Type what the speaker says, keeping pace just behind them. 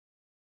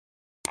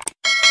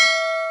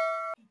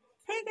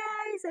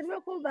and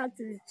welcome back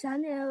to the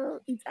channel.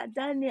 It's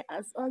Adanne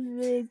as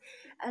always,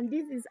 and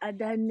this is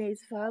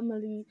Adanne's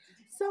family.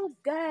 So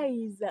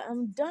guys,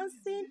 I'm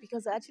dancing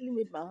because I actually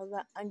made my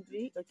husband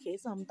angry. Okay,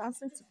 so I'm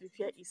dancing to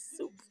prepare his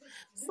soup,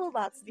 so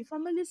that the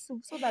family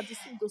soup, so that the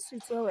soup goes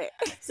sweet well.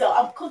 So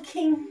I'm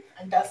cooking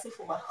and dancing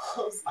for my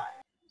husband.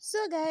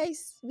 So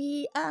guys,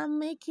 we are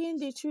making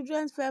the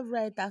children's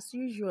favorite as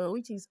usual,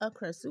 which is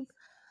okra soup.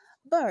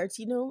 But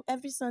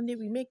every Sunday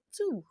we make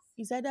two.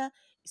 It's either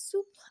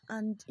soup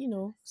and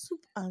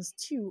soup and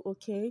stew.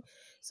 Okay.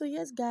 So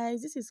yes,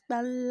 guys, this is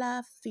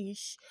bala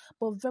fish,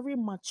 but very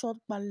matured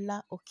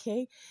bala.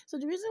 Okay. So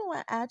the reason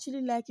why I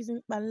actually like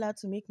using bala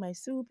to make my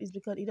soup is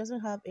because it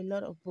doesn't have a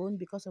lot of bone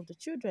because of the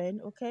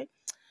children. Okay.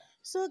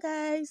 So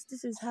guys,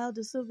 this is how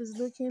the soup is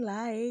looking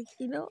like.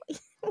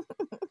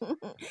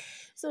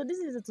 So this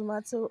is a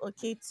tomato.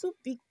 Okay, two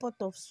big pot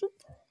of soup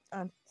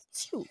and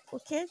stew.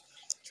 Okay,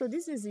 so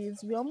this is it.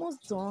 We're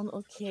almost done.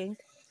 Okay,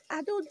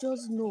 I don't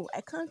just know.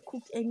 I can't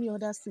cook any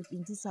other soup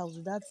in this house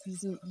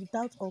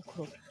without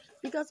okra,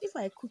 because if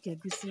I cook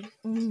egusi,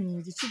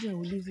 the children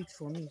will leave it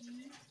for me.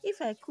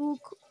 If I cook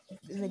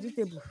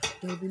vegetable,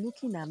 they will be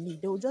looking at me.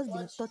 They will just be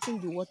touching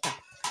the water,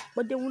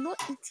 but they will not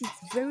eat it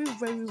very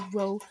very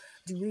well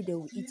the way they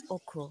will eat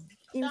okra.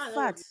 In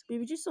fact,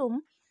 baby Jisom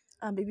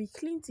and baby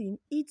Clinton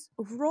eat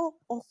raw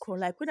okra,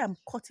 like when I'm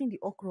cutting the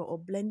okra or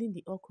blending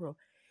the okra,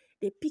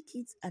 they pick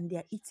it and they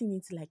are eating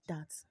it like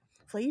that.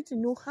 For you to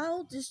know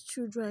how these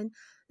children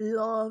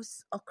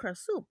loves okra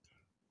soup.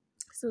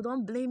 So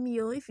don't blame me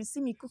if you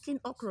see me cooking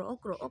okra.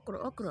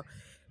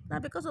 Now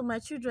because of my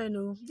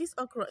children, this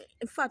okra,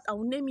 in fact, I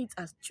will name it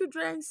as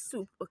children's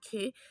soup,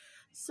 okay?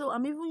 So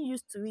I'm even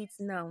used to it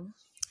now.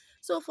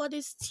 So for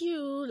the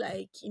stew,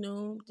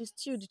 the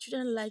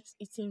children like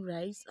eating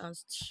rice and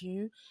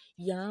stew,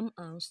 yam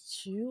and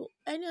stew,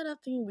 any other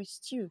thing with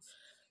stew.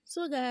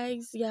 So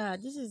guys, yeah,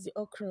 this is the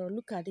okra.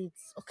 Look at it,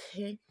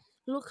 okay?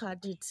 Look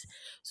at it.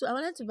 So I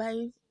wanted to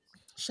buy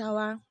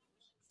shower,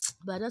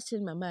 but I just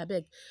changed my mind. I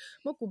beg,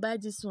 we could buy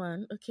this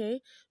one,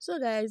 okay? So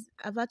guys,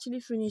 I've actually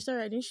finished.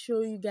 Sorry, I didn't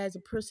show you guys the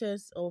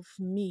process of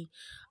me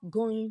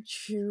going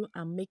through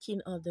and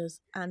making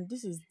others. And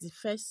this is the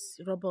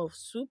first rubber of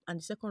soup, and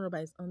the second rubber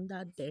is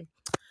under there.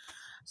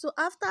 So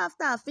after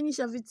I finished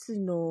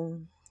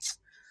everything,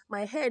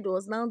 my head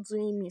was now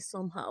doing me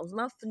somehow. I was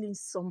now feeling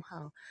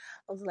somehow.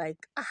 I was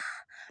like,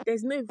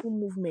 there's no even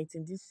movement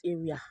in this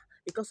area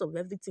because of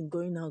everything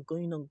going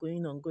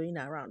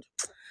around.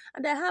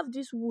 And I have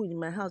this wool in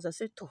my house. I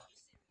said, oh,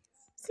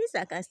 since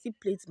I can still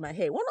plait my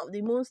hair, one of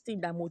the most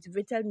things that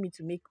motivated me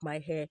to make my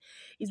hair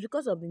is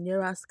because of the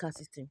naira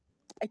scarcity.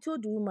 I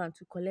told the woman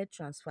to collect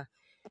transfer.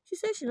 She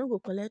said she no go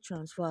collect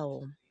transfer.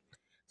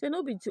 Say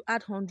no be to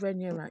add 100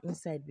 naira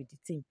inside with the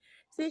thing.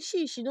 Say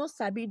she no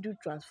sabi do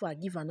transfer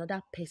give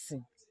another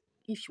person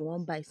if she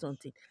wan buy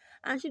something.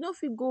 And she no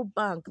fit go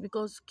bank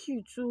because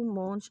queue too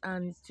much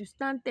and to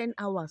stand 10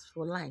 hours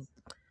for line.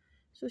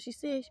 So she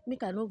say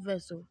make I no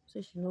vex, so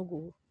she no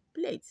go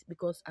plate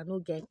because I no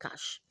get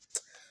cash.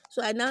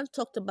 So I now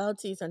talked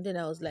about it, and then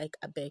I was like,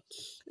 abeg,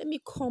 let me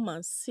come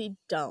and sit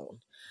down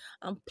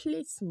and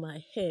plait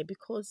my hair,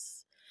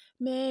 because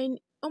man,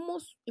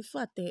 almost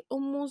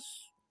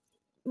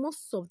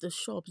most of the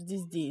shops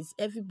these days,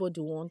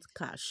 everybody wants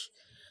cash,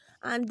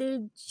 and they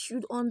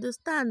should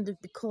understand it,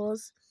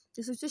 because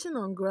the situation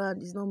on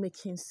ground is not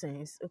making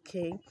sense.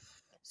 Okay,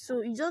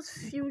 so it's just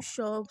few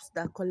shops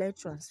that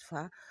collect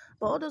transfer,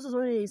 but all those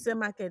when they sell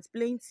market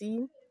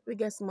plenty, we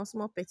get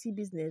small petty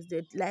business,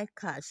 they like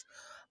cash.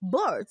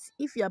 But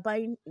if you are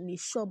buying in a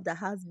shop that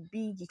has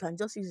big, you can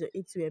just use your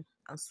ATM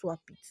and swap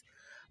it.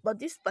 But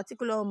this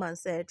particular woman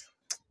said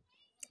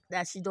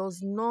that she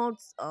does not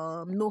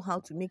know how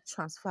to make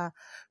transfer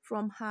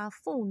from her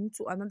phone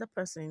to another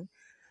person,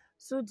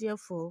 so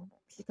therefore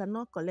she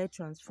cannot collect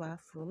transfer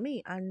from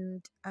me.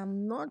 And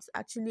I'm not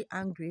actually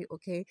angry,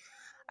 okay?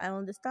 I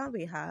understand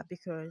with her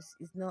because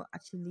it's not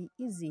actually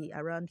easy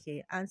around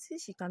here, and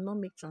since she cannot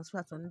make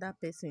transfer to another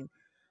person,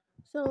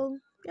 so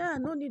yeah,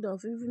 no need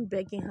of even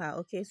begging her.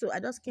 Okay, so I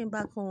just came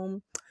back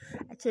home.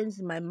 I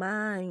changed my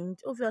mind.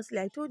 Obviously,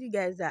 I told you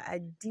guys that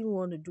I didn't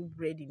want to do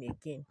braiding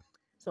again,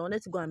 so I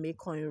wanted to go and make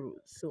coin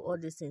rolls. So all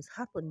these things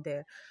happened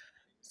there.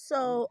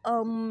 So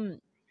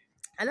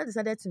I just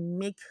decided to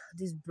make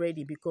this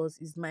braiding because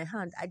it's my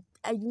hand.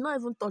 I did not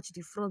even touch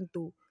the front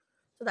though,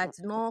 so that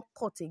it's not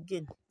cut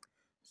again.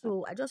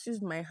 So I just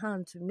used my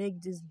hand to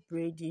make this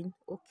braiding.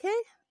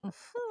 Okay.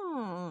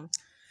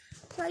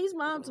 So I use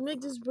my hand to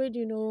make this braid,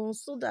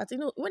 so that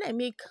when I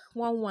make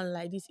one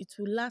like this, it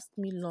will last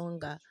me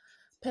longer,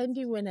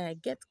 pending when I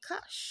get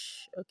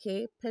cash.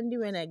 Okay,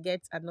 pending when I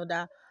get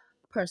another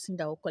person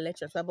that will collect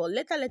transfer. But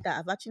later,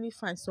 I've actually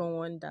find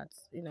someone that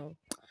now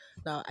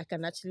that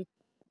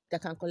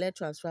can collect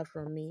transfer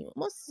from me.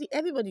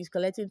 Everybody is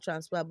collecting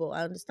transfer, but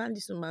I understand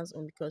this woman's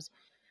own because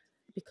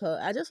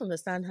I just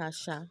understand her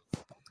sha.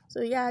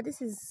 So yeah,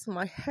 this is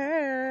my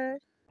hair.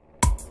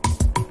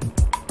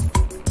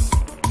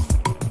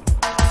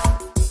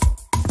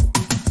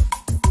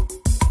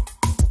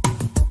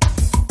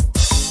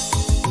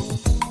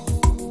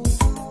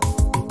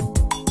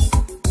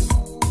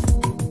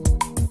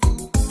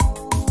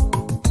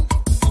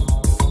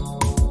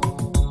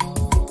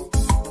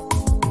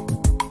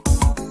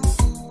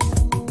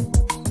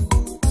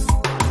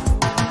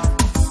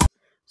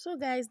 So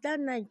guys, that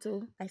night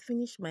I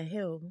finished my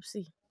hair.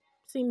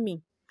 See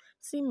me,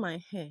 see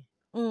my hair.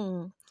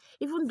 Mm.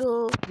 Even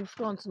though the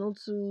front not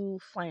too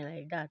fine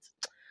like that,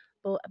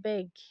 but I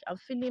beg, I'm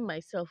feeling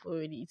myself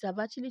already. It have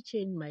actually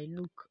changed my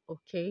look.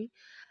 Okay,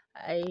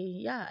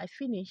 I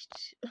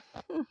finished.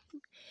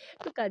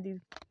 Look at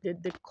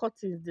the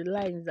cuttings, the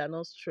lines are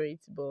not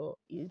straight, but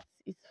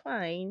it's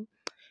fine.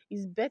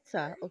 It's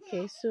better.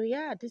 Okay, so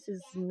yeah, this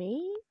is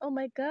me. Oh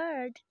my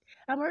god,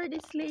 I'm already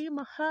slaying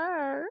my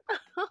hair.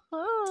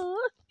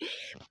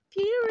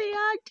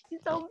 Period.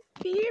 It's on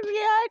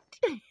period.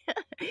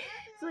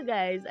 So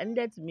guys, I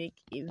needed to make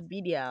a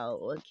video.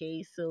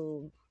 Okay,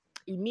 so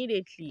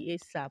immediately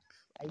ASAP,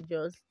 I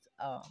just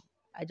um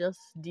I just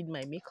did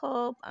my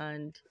makeup,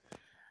 and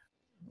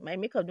my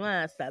makeup don't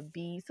have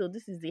sabi. So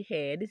this is the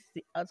hair. This is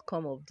the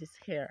outcome of this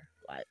hair.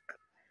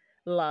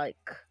 Like,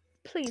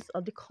 please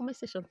on the comment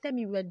section, tell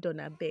me well done.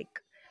 I beg.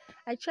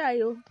 I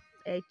try, oh,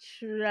 I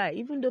try.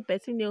 Even though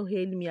person don't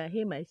hail me, I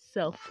hail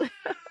myself.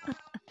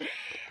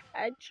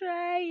 I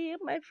try.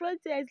 My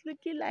front hair is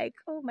looking like,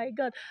 oh my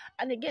god.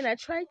 And again, I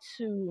try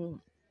to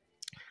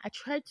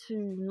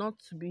not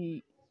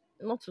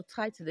to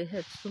tie to the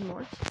head too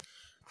much,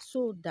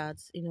 so that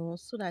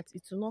so that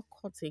it will not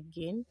cut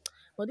again.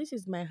 But this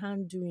is my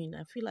hand doing.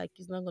 I feel like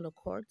it's not gonna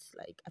cut.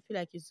 Like, I feel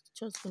like it's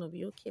just gonna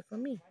be okay for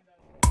me.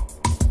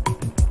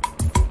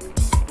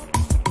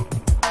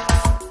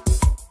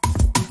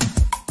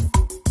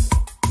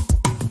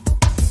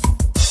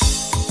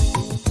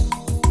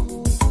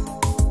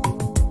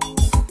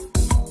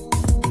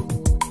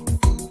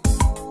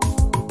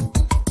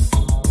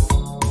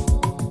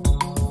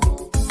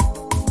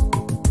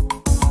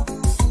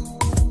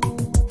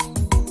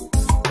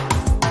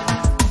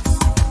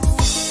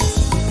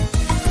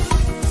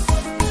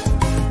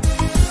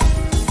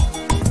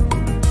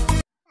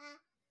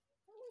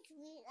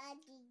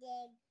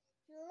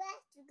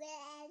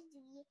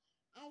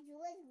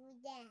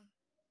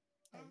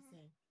 What are you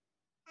saying?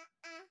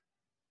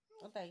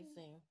 What are you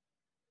saying?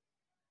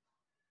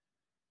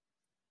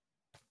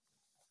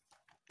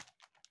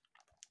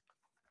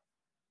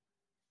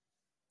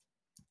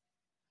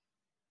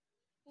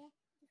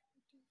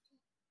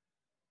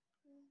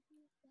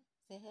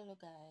 Say hello,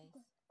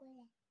 guys.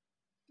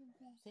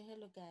 Say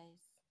hello,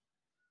 guys.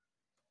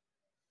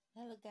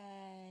 Hello,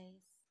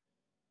 guys.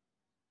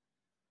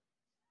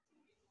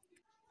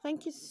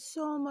 Thank you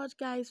so much,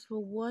 guys, for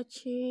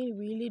watching.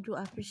 Really do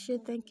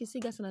appreciate. Thank you. See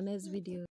you guys on the next video.